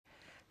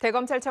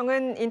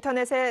대검찰청은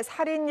인터넷에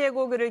살인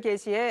예고 글을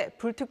게시해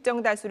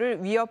불특정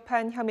다수를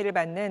위협한 혐의를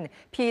받는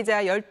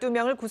피의자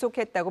 12명을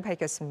구속했다고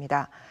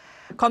밝혔습니다.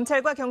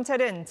 검찰과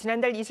경찰은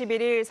지난달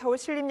 21일 서울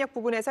신림역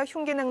부근에서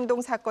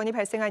흉기난동 사건이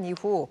발생한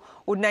이후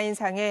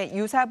온라인상에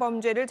유사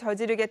범죄를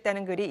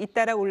저지르겠다는 글이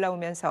잇따라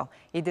올라오면서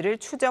이들을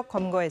추적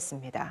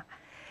검거했습니다.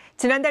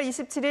 지난달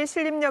 27일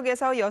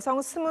신림역에서 여성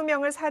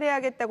 20명을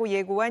살해하겠다고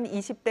예고한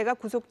 20대가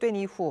구속된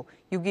이후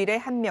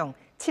 6일에 1명,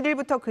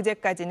 7일부터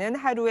그제까지는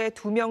하루에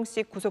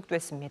 2명씩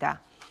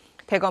구속됐습니다.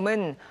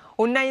 대검은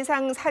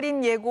온라인상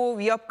살인 예고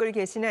위협글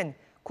게시는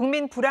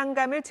국민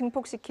불안감을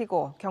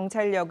증폭시키고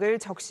경찰력을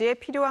적시에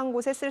필요한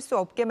곳에 쓸 수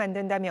없게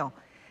만든다며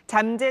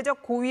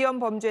잠재적 고위험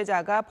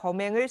범죄자가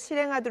범행을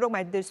실행하도록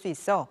만들 수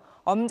있어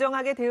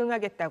엄정하게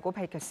대응하겠다고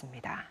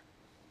밝혔습니다.